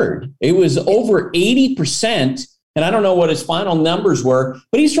absurd. It was over 80%. And I don't know what his final numbers were,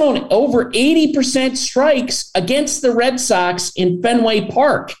 but he's thrown over 80% strikes against the Red Sox in Fenway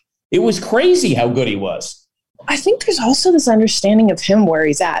Park. It was crazy how good he was. I think there's also this understanding of him where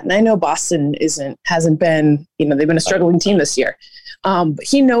he's at. And I know Boston hasn't been, they've been a struggling team this year. But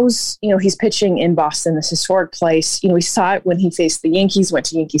he knows, he's pitching in Boston, this historic place. We saw it when he faced the Yankees, went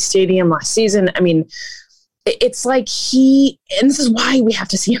to Yankee Stadium last season. I mean, it's like and this is why we have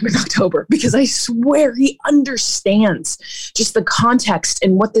to see him in October, because I swear he understands just the context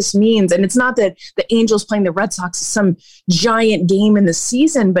and what this means. And it's not that the Angels playing the Red Sox is some giant game in the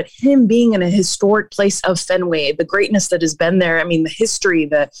season, but him being in a historic place of Fenway, the greatness that has been there. I mean, the history,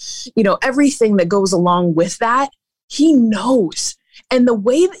 everything that goes along with that, he knows. And the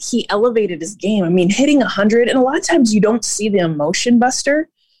way that he elevated his game, I mean, hitting 100, and a lot of times you don't see the emotion, Buster.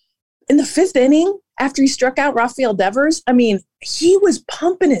 In the fifth inning, after he struck out Rafael Devers, I mean, he was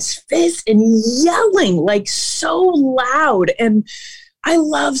pumping his fist and yelling like so loud. And I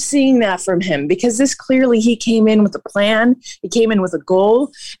love seeing that from him because this clearly he came in with a plan. He came in with a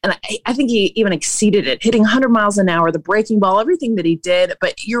goal. And I think he even exceeded it, hitting 100 miles an hour, the breaking ball, everything that he did.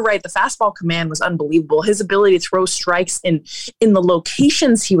 But you're right. The fastball command was unbelievable. His ability to throw strikes in the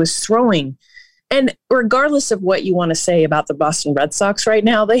locations he was throwing. And regardless of what you want to say about the Boston Red Sox right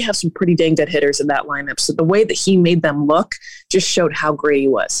now, they have some pretty dang good hitters in that lineup. So the way that he made them look just showed how great he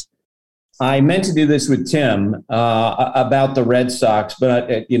was. I meant to do this with Tim about the Red Sox, but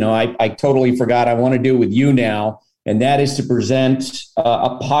I totally forgot. I want to do it with you now, and that is to present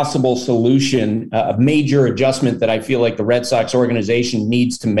a possible solution, a major adjustment that I feel like the Red Sox organization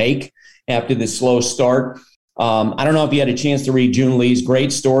needs to make after this slow start. I don't know if you had a chance to read June Lee's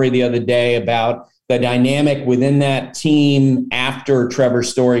great story the other day about the dynamic within that team after Trevor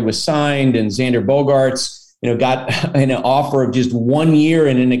Story was signed and Xander Bogaerts got an offer of just 1 year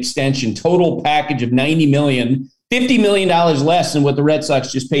and an extension, total package of $90 million, $50 million less than what the Red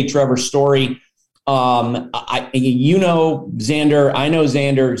Sox just paid Trevor Story. Xander, I know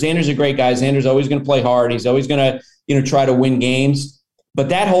Xander. Xander's a great guy. Xander's always going to play hard. He's always going to, try to win games. But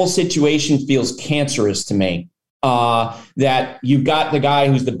that whole situation feels cancerous to me. That you've got the guy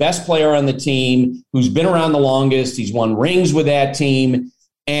who's the best player on the team, who's been around the longest. He's won rings with that team.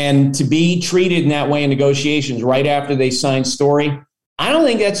 And to be treated in that way in negotiations right after they sign Story, I don't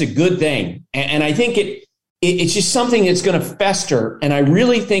think that's a good thing. And I think it's just something that's going to fester. And I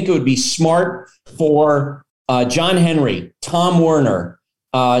really think it would be smart for John Henry, Tom Werner,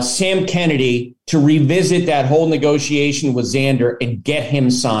 Sam Kennedy to revisit that whole negotiation with Xander and get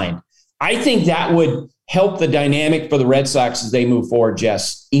him signed. I think that would help the dynamic for the Red Sox as they move forward,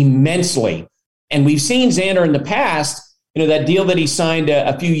 Jess, immensely. And we've seen Xander in the past. That deal that he signed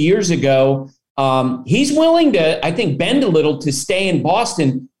a few years ago, he's willing to, I think, bend a little to stay in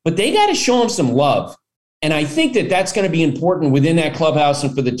Boston, but they got to show him some love. And I think that that's going to be important within that clubhouse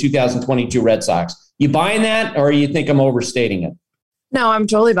and for the 2022 Red Sox. You buying that, or you think I'm overstating it? No, I'm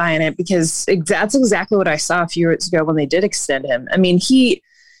totally buying it because that's exactly what I saw a few years ago when they did extend him. I mean, he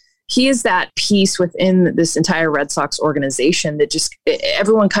is that piece within this entire Red Sox organization that just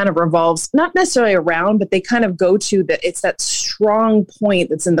everyone kind of revolves, not necessarily around, but they kind of go to that. It's that strong point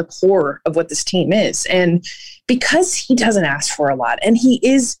that's in the core of what this team is. And because he doesn't ask for a lot and he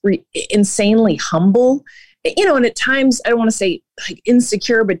is insanely humble, and at times I don't want to say like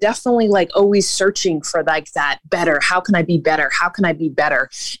insecure, but definitely like always searching for like that better. How can I be better? How can I be better?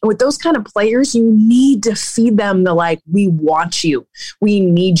 And with those kind of players, you need to feed them the like, we want you, we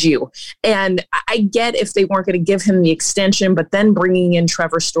need you. And I get if they weren't going to give him the extension, but then bringing in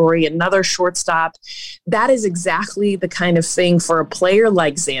Trevor Story, another shortstop, that is exactly the kind of thing for a player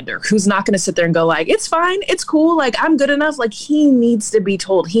like Xander, who's not going to sit there and go like, it's fine, it's cool, like I'm good enough. Like he needs to be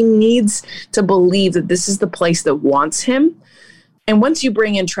told, he needs to believe that this is the place that wants him. And once you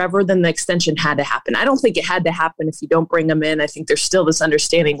bring in Trevor, then the extension had to happen. I don't think it had to happen if you don't bring him in. I think there's still this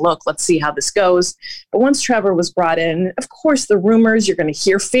understanding, look, let's see how this goes. But once Trevor was brought in, of course, the rumors, you're going to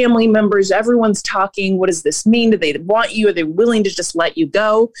hear family members, everyone's talking. What does this mean? Do they want you? Are they willing to just let you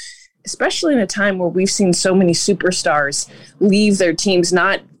go? Especially in a time where we've seen so many superstars leave their teams,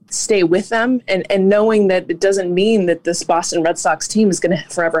 not stay with them, and knowing that it doesn't mean that this Boston Red Sox team is going to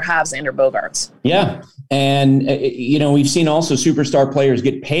forever have Xander Bogaerts. Yeah. And, we've seen also superstar players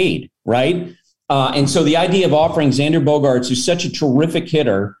get paid, right? And so the idea of offering Xander Bogaerts, who's such a terrific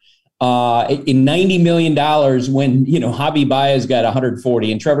hitter, in $90 million when, Javi Baez got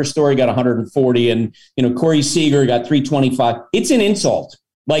 140 and Trevor Story got 140 and, Corey Seager got 325. It's an insult.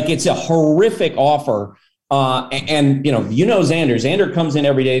 Like it's a horrific offer. And Xander. Xander comes in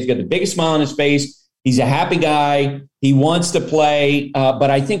every day. He's got the biggest smile on his face. He's a happy guy. He wants to play.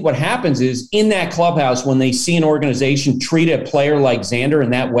 But I think what happens is in that clubhouse, when they see an organization treat a player like Xander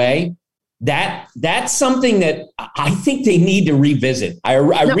in that way, that's something that I think they need to revisit. I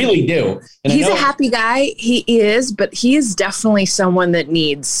really do. And he's a happy guy. He is, but he is definitely someone that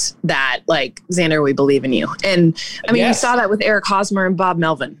needs that, like, Xander, we believe in you. And I mean, yes. We saw that with Eric Hosmer and Bob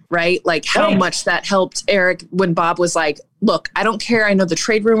Melvin, right? Like how much that helped Eric when Bob was like, look, I don't care. I know the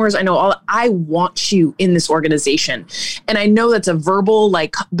trade rumors. I know all. I want you in this organization. And I know that's a verbal,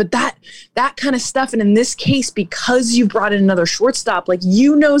 but that kind of stuff. And in this case, because you brought in another shortstop,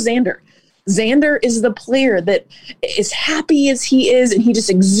 Xander. Xander is the player that is happy as he is, and he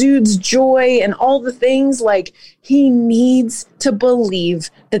just exudes joy and all the things. He needs to believe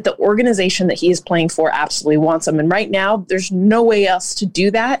that the organization that he is playing for absolutely wants him. And right now, there's no way else to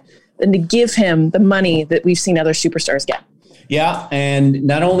do that than to give him the money that we've seen other superstars get. Yeah, and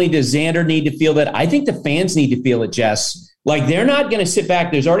not only does Xander need to feel that, I think the fans need to feel it, Jess. Like, they're not going to sit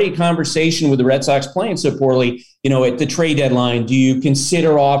back. There's already a conversation with the Red Sox playing so poorly, at the trade deadline. Do you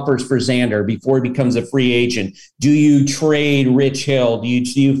consider offers for Xander before he becomes a free agent? Do you trade Rich Hill? Do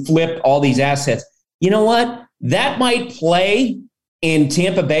you flip all these assets? You know what? That might play in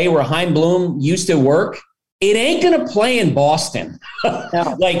Tampa Bay where Chaim Bloom used to work. It ain't going to play in Boston. In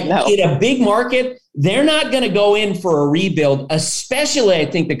a big market, they're not going to go in for a rebuild, especially I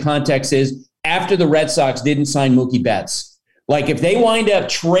think the context is after the Red Sox didn't sign Mookie Betts. Like, if they wind up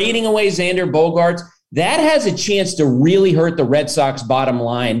trading away Xander Bogaerts, that has a chance to really hurt the Red Sox bottom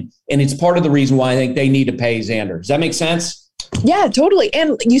line. And it's part of the reason why I think they need to pay Xander. Does that make sense? Yeah, totally.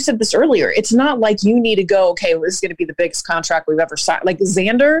 And you said this earlier. It's not like you need to go, okay, well, this is going to be the biggest contract we've ever signed. Like,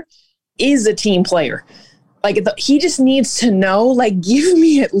 Xander is a team player. Like, he just needs to know, like, give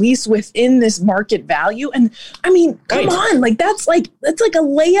me at least within this market value. And I mean, come on, like, that's like a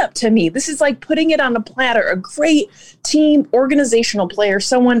layup to me. This is like putting it on a platter. A great team, organizational player,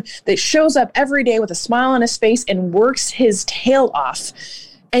 someone that shows up every day with a smile on his face and works his tail off.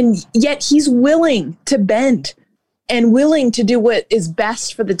 And yet he's willing to bend and willing to do what is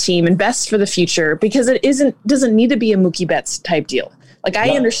best for the team and best for the future, because it doesn't need to be a Mookie Betts type deal. Like,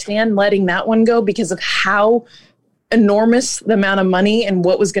 I understand letting that one go because of how enormous the amount of money and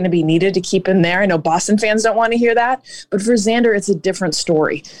what was going to be needed to keep him there. I know Boston fans don't want to hear that, but for Xander, it's a different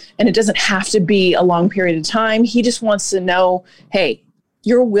story. And it doesn't have to be a long period of time. He just wants to know, hey,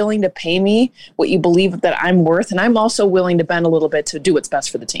 you're willing to pay me what you believe that I'm worth, and I'm also willing to bend a little bit to do what's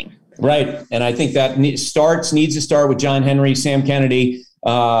best for the team. Right. And I think that needs to start with John Henry, Sam Kennedy,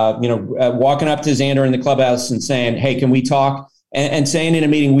 walking up to Xander in the clubhouse and saying, hey, can we talk? And saying in a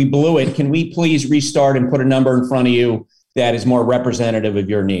meeting, we blew it. Can we please restart and put a number in front of you that is more representative of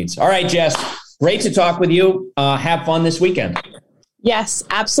your needs? All right, Jess, great to talk with you. Have fun this weekend. Yes,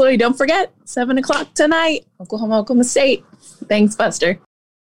 absolutely. Don't forget, 7:00 tonight, Oklahoma State. Thanks, Buster.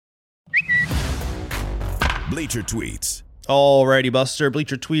 Bleacher Tweets. Alrighty, Buster.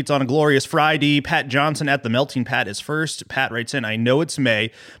 Bleacher Tweets on a glorious Friday. Pat Johnson at the Melting Pat is first. Pat writes in, I know it's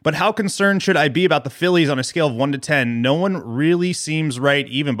May, but how concerned should I be about the Phillies on a scale of 1 to 10? No one really seems right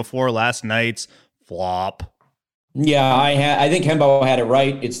even before last night's flop. Yeah, I think Hembo had it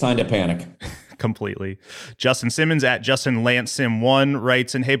right. It's time to panic. Completely. Justin Simmons at Justin Lance Sim 1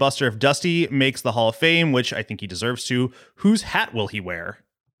 writes in, hey, Buster, if Dusty makes the Hall of Fame, which I think he deserves to, whose hat will he wear?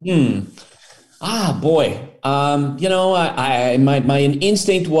 Boy. My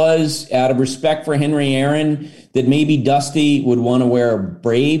instinct was, out of respect for Henry Aaron, that maybe Dusty would want to wear a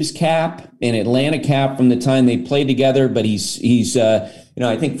Braves cap, an Atlanta cap from the time they played together. But he's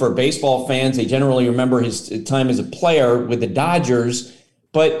I think for baseball fans, they generally remember his time as a player with the Dodgers.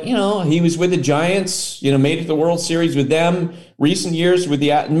 But, he was with the Giants, made it to the World Series with them, recent years with the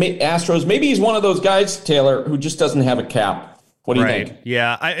Astros. Maybe he's one of those guys, Taylor, who just doesn't have a cap. What do you think?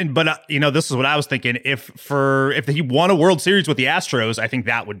 Yeah, but this is what I was thinking. If he won a World Series with the Astros, I think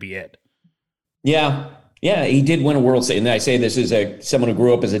that would be it. Yeah, he did win a World Series. And I say this as someone who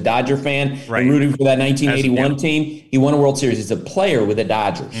grew up as a Dodger fan, and rooting for that 1981 team. He won a World Series as a player with the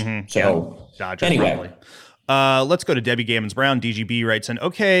Dodgers. Dodgers, anyway. Probably. Let's go to Debbie Gammons Brown. DGB writes in,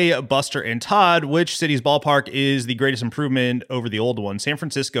 okay, Buster and Todd, which city's ballpark is the greatest improvement over the old one? San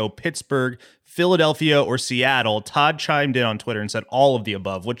Francisco, Pittsburgh, Philadelphia, or Seattle? Todd chimed in on Twitter and said all of the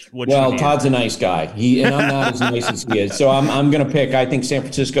above. Which Todd's a nice guy. And I'm not as nice as he is. So I'm going to pick, I think San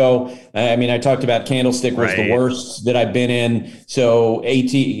Francisco. I talked about Candlestick was the worst that I've been in. So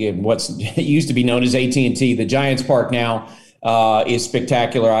it used to be known as AT&T, the Giants Park now, is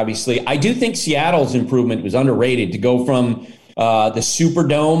spectacular, obviously. I do think Seattle's improvement was underrated to go from the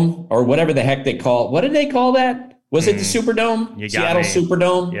Superdome or whatever the heck they call it. What did they call that? Was it the Superdome? Seattle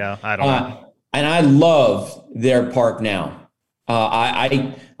Superdome? Yeah, I don't know. And I love their park now. I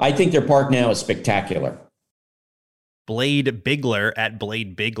think their park now is spectacular. Blade Bigler at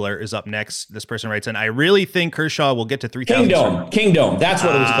Blade Bigler is up next. This person writes in, I really think Kershaw will get to 3,000. Kingdom. That's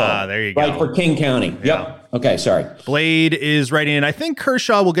what it was called. There you go. Right, for King County. Yeah. Yep. Okay, sorry. Blade is writing in, I think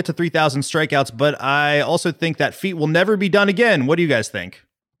Kershaw will get to 3,000 strikeouts, but I also think that feat will never be done again. What do you guys think?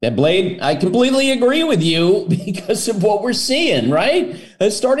 That Blade, I completely agree with you because of what we're seeing, right?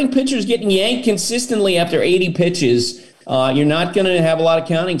 Starting pitchers getting yanked consistently after 80 pitches. You're not going to have a lot of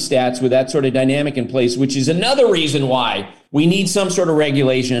counting stats with that sort of dynamic in place, which is another reason why we need some sort of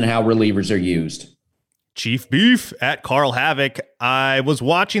regulation in how relievers are used. Chief Beef at Carl Havoc. I was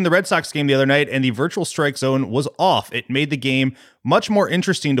watching the Red Sox game the other night and the virtual strike zone was off. It made the game much more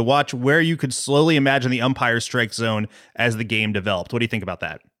interesting to watch where you could slowly imagine the umpire's strike zone as the game developed. What do you think about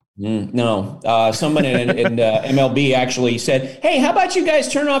that? No. Someone in MLB actually said, hey, how about you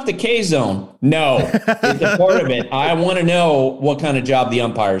guys turn off the K-zone? No. It's a part of it. I want to know what kind of job the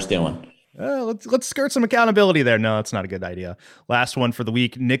umpire's doing. Let's skirt some accountability there. No, that's not a good idea. Last one for the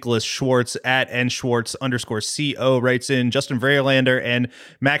week. Nicholas Schwartz at @nschwartz_CO writes in, Justin Verlander and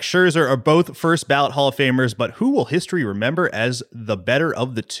Max Scherzer are both first ballot Hall of Famers, but who will history remember as the better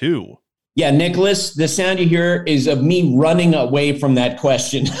of the two? Yeah, Nicholas, the sound you hear is of me running away from that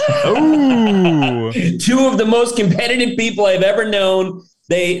question. Ooh. Two of the most competitive people I've ever known.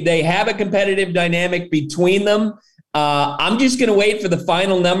 They have a competitive dynamic between them. I'm just going to wait for the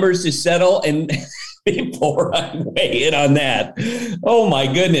final numbers to settle and before I weigh in on that. Oh, my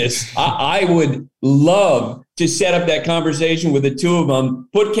goodness. I would love to set up that conversation with the two of them,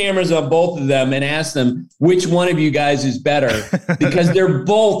 put cameras on both of them and ask them which one of you guys is better because they're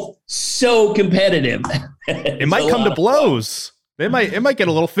both so competitive. It might come to blows. It might get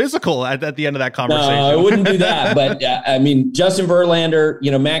a little physical at the end of that conversation. No, I wouldn't do that. But I mean, Justin Verlander,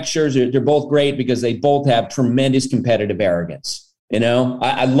 Max Scherzer, they're both great because they both have tremendous competitive arrogance.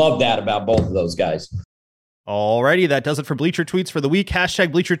 I love that about both of those guys. Alrighty, that does it for Bleacher Tweets for the week.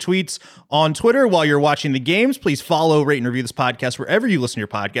 # Bleacher Tweets on Twitter. While you're watching the games, please follow, rate, and review this podcast wherever you listen to your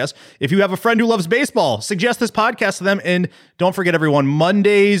podcast. If you have a friend who loves baseball, suggest this podcast to them. And don't forget, everyone,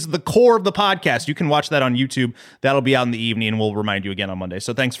 Mondays, the core of the podcast. You can watch that on YouTube. That'll be out in the evening, and we'll remind you again on Monday.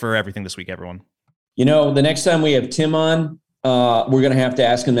 So thanks for everything this week, everyone. The next time we have Tim on, we're going to have to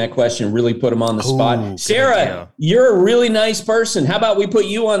ask him that question, really put him on the spot. Sarah, you're a really nice person. How about we put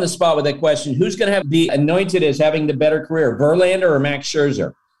you on the spot with that question? Who's going to be anointed as having the better career, Verlander or Max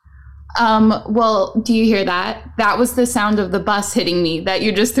Scherzer? Well, do you hear that? That was the sound of the bus hitting me that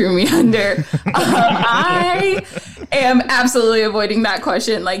you just threw me under. I am absolutely avoiding that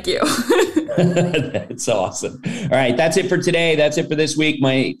question like you. That's awesome. All right, that's it for today. That's it for this week.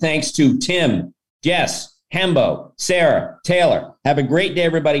 My thanks to Tim, Jess, Hembo, Sarah, Taylor. Have a great day,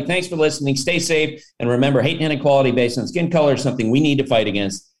 everybody. Thanks for listening. Stay safe. And remember, hate and inequality based on skin color is something we need to fight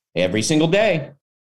against every single day.